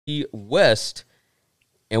West,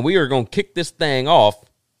 and we are going to kick this thing off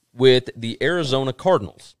with the Arizona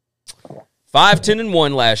Cardinals.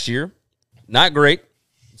 5-10-1 last year. Not great.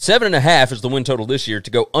 7.5 is the win total this year.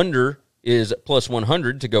 To go under is plus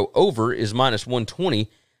 100. To go over is minus 120.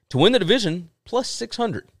 To win the division, plus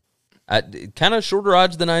 600. Kind of shorter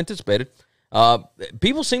odds than I anticipated.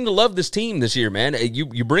 People seem to love this team this year, man.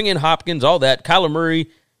 You bring in Hopkins, all that. Kyler Murray,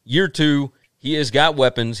 year 2, he has got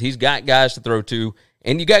weapons. He's got guys to throw to.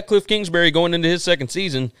 And you got Cliff Kingsbury going into his second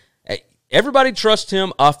season. Everybody trusts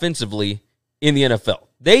him offensively in the NFL.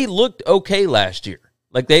 They looked okay last year.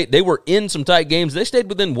 Like, they were in some tight games. They stayed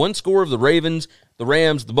within one score of the Ravens, the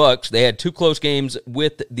Rams, the Bucks. They had 2 close games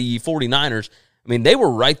with the 49ers. I mean, they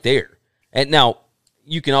were right there. And now,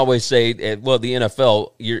 you can always say, well, the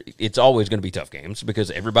NFL, it's always going to be tough games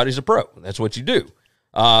because everybody's a pro. That's what you do.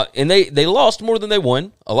 And they lost more than they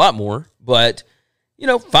won, a lot more. But,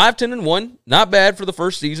 5-10-1, not bad for the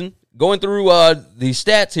first season. Going through the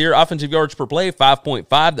stats here, offensive yards per play,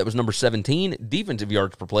 5.5. That was number 17. Defensive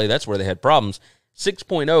yards per play, that's where they had problems.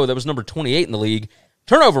 6.0, that was number 28 in the league.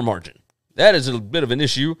 Turnover margin, that is a bit of an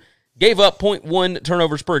issue. Gave up 0.1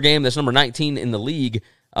 turnovers per game. That's number 19 in the league.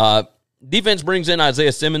 Defense brings in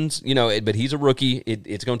Isaiah Simmons, but he's a rookie.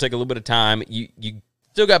 It's going to take a little bit of time. You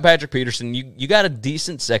still got Patrick Peterson. You got a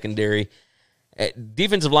decent secondary.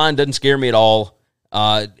 Defensive line doesn't scare me at all.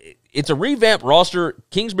 It's a revamped roster.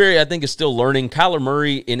 Kingsbury, I think, is still learning. Kyler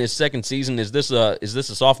Murray in his second season, is this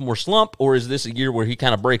a sophomore slump, or is this a year where he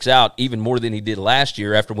kind of breaks out even more than he did last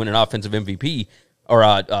year after winning offensive MVP or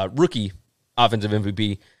rookie offensive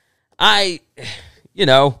MVP? I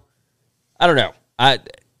don't know.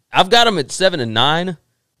 I've got them at 7 and 9.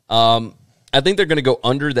 I think they're going to go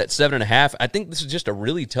under that 7.5. I think this is just a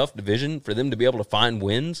really tough division for them to be able to find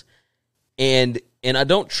wins, and I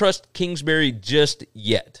don't trust Kingsbury just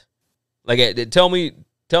yet. Like, tell me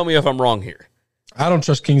if I'm wrong here. I don't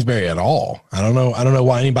trust Kingsbury at all. I don't know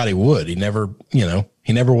why anybody would. He never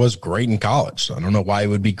was great in college. So I don't know why he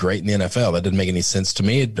would be great in the NFL. That didn't make any sense to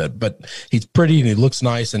me. But he's pretty and he looks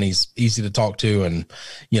nice and he's easy to talk to and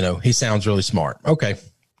he sounds really smart. Okay,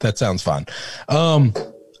 that sounds fine.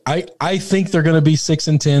 I think they're going to be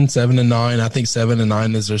 6-10, 7-9. I think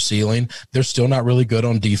 7-9 is their ceiling. They're still not really good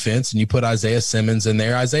on defense. And you put Isaiah Simmons in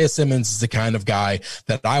there. Isaiah Simmons is the kind of guy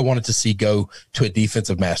that I wanted to see go to a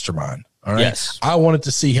defensive mastermind. All right. Yes. I wanted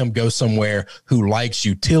to see him go somewhere who likes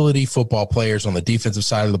utility football players on the defensive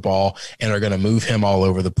side of the ball and are going to move him all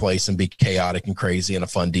over the place and be chaotic and crazy and a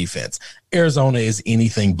fun defense. Arizona is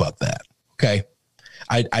anything but that. Okay.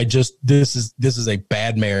 This is a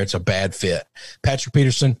bad marriage, a bad fit. Patrick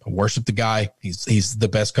Peterson, I worship the guy. He's the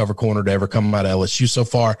best cover corner to ever come out of LSU so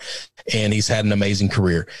far, and he's had an amazing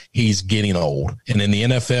career. He's getting old. And in the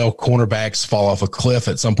NFL, cornerbacks fall off a cliff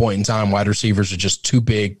at some point in time. Wide receivers are just too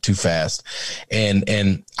big, too fast.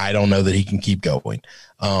 And I don't know that he can keep going.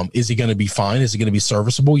 Is he going to be fine? Is he going to be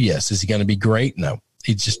serviceable? Yes. Is he going to be great? No.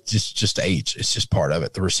 It's just age. It's just part of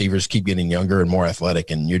it. The receivers keep getting younger and more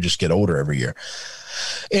athletic, and you just get older every year.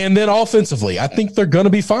 And then offensively, I think they're going to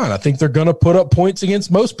be fine. I think they're going to put up points against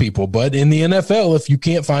most people. But in the NFL, if you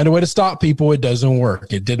can't find a way to stop people, it doesn't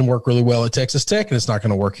work. It didn't work really well at Texas Tech, and it's not going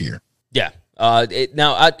to work here. Yeah.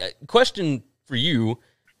 Question for you.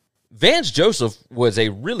 Vance Joseph was a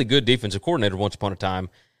really good defensive coordinator once upon a time.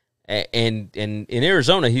 And in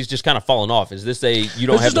Arizona, he's just kind of fallen off. Is this you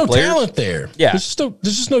don't have the players? There's no talent there. Yeah. There's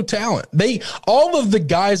just no talent. All of the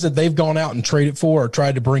guys that they've gone out and traded for or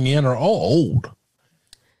tried to bring in are all old.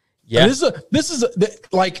 Yeah. This is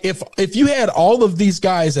like if you had all of these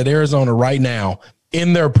guys at Arizona right now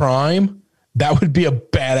in their prime, that would be a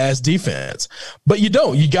badass defense. But you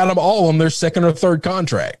don't. You got them all on their second or third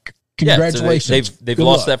contract. Congratulations. Yeah, so they've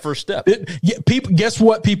lost that first step. People, guess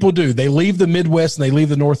what people do? They leave the Midwest and they leave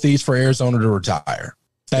the Northeast for Arizona to retire.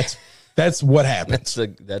 That's what happens.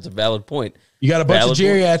 That's a valid point. You got a bunch of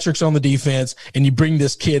geriatrics on the defense, and you bring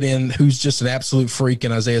this kid in who's just an absolute freak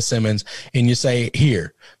in Isaiah Simmons, and you say,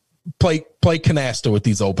 here, play canasta with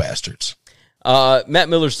these old bastards. Matt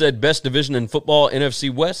Miller said best division in football,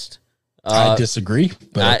 NFC West. I disagree,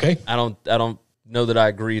 but okay. I don't know that I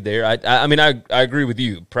agree there. I mean, I agree with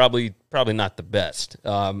you. Probably not the best.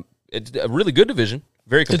 It's a really good division.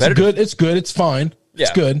 Very competitive. It's good. It's fine. Yeah.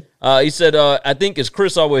 It's good. He said, I think, as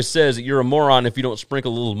Chris always says, you're a moron if you don't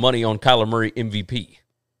sprinkle a little money on Kyler Murray MVP.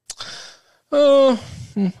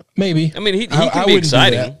 Maybe. I mean, he can be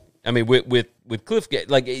exciting. I mean, with Cliff,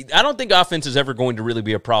 like, I don't think offense is ever going to really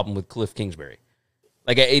be a problem with Cliff Kingsbury.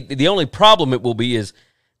 Like, the only problem it will be is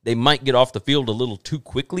they might get off the field a little too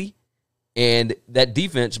quickly, and that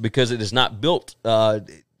defense, because it is not built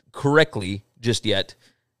correctly just yet,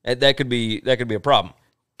 that could be a problem.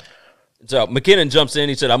 So McKinnon jumps in.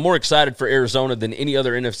 He said, I'm more excited for Arizona than any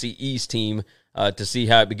other NFC East team to see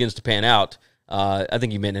how it begins to pan out. I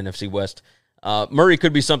think he meant NFC West. Murray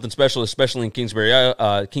could be something special, especially in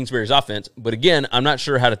Kingsbury's offense. But again, I'm not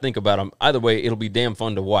sure how to think about him. Either way, it'll be damn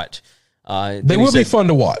fun to watch. They will be fun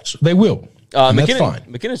to watch. They will. That's fine.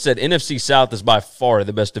 McKinnon said NFC South is by far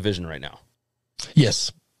the best division right now.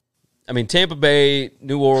 Yes. I mean, Tampa Bay,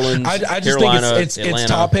 New Orleans, I just Carolina, think it's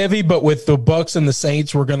top heavy, but with the Bucks and the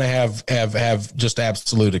Saints, we're going to have just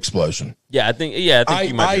absolute explosion. Yeah, I think you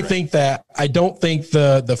might be right. think that I don't think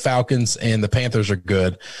the Falcons and the Panthers are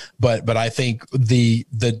good, but I think the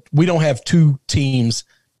we don't have two teams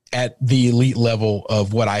at the elite level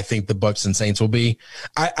of what I think the Bucks and Saints will be.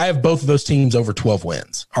 I have both of those teams over 12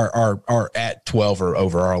 wins, are at 12 or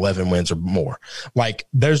over, or 11 wins or more. Like,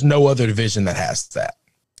 there's no other division that has that.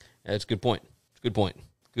 That's a good point. Good point.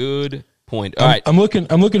 All right. I'm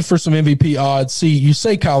looking for some MVP odds. See, you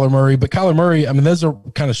say Kyler Murray, but Kyler Murray, I mean, those are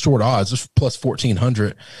kind of short odds. It's plus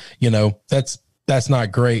 1,400. You know, that's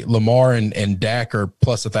not great. Lamar and Dak are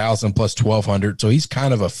plus 1,000, plus 1,200. So he's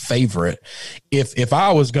kind of a favorite. If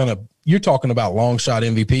I was going to, you're talking about long shot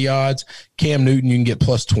MVP odds, Cam Newton, you can get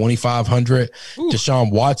plus 2,500.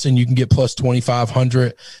 Deshaun Watson, you can get plus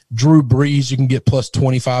 2,500. Drew Brees, you can get plus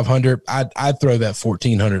 2,500. I'd throw that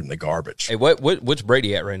 1,400 in the garbage. Hey, what's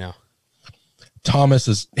Brady at right now?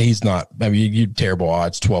 Thomas he's not. I mean, you terrible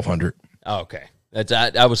odds, 1,200. Oh, okay.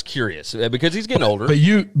 I was curious because he's getting older.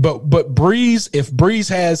 But Breeze, if Breeze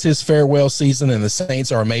has his farewell season and the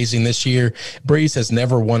Saints are amazing this year, Breeze has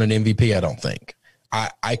never won an MVP, I don't think.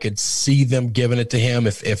 I could see them giving it to him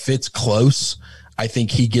if it's close. I think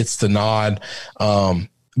he gets the nod.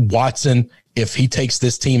 Watson, if he takes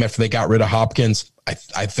this team after they got rid of Hopkins,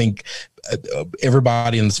 I think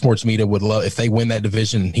everybody in the sports media would love if they win that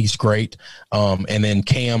division. He's great. And then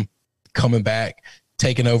Cam coming back,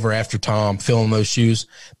 taking over after Tom, filling those shoes.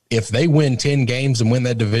 If they win 10 games and win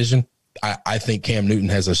that division, I think Cam Newton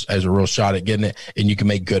has a real shot at getting it, and you can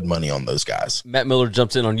make good money on those guys. Matt Miller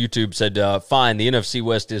jumps in on YouTube, said, fine, the NFC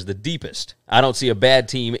West is the deepest. I don't see a bad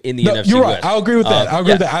team in the NFC West. You're right. I'll agree with that.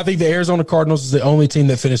 With that. I think the Arizona Cardinals is the only team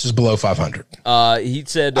that finishes below 500. He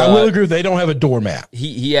said, I will agree with they don't have a doormat.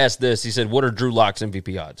 He asked this. He said, what are Drew Lock's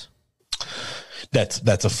MVP odds?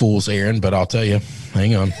 That's a fool's errand, but I'll tell you.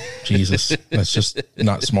 Hang on. Jesus. That's just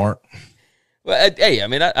not smart. Well, hey, I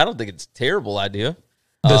mean, I don't think it's a terrible idea.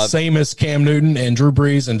 The same as Cam Newton and Drew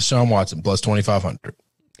Brees and Deshaun Watson, plus 2,500.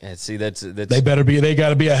 Yeah, see, that's they got to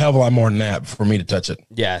be a hell of a lot more than that for me to touch it.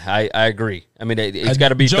 Yeah, I agree. I mean, it's got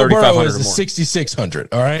to be Joe 3,500 Burrow or is more.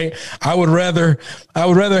 6,600. All right, I would rather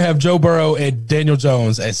have Joe Burrow and Daniel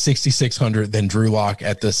Jones at 6,600 than Drew Lock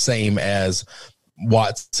at the same as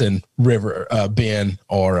Watson, Ben,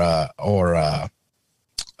 or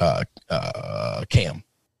Cam.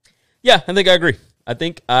 Yeah, I think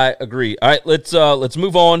I agree. All right, let's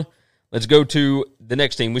move on. Let's go to the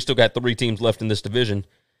next team. We still got 3 teams left in this division.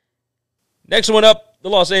 Next one up, the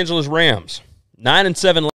Los Angeles Rams. 9-7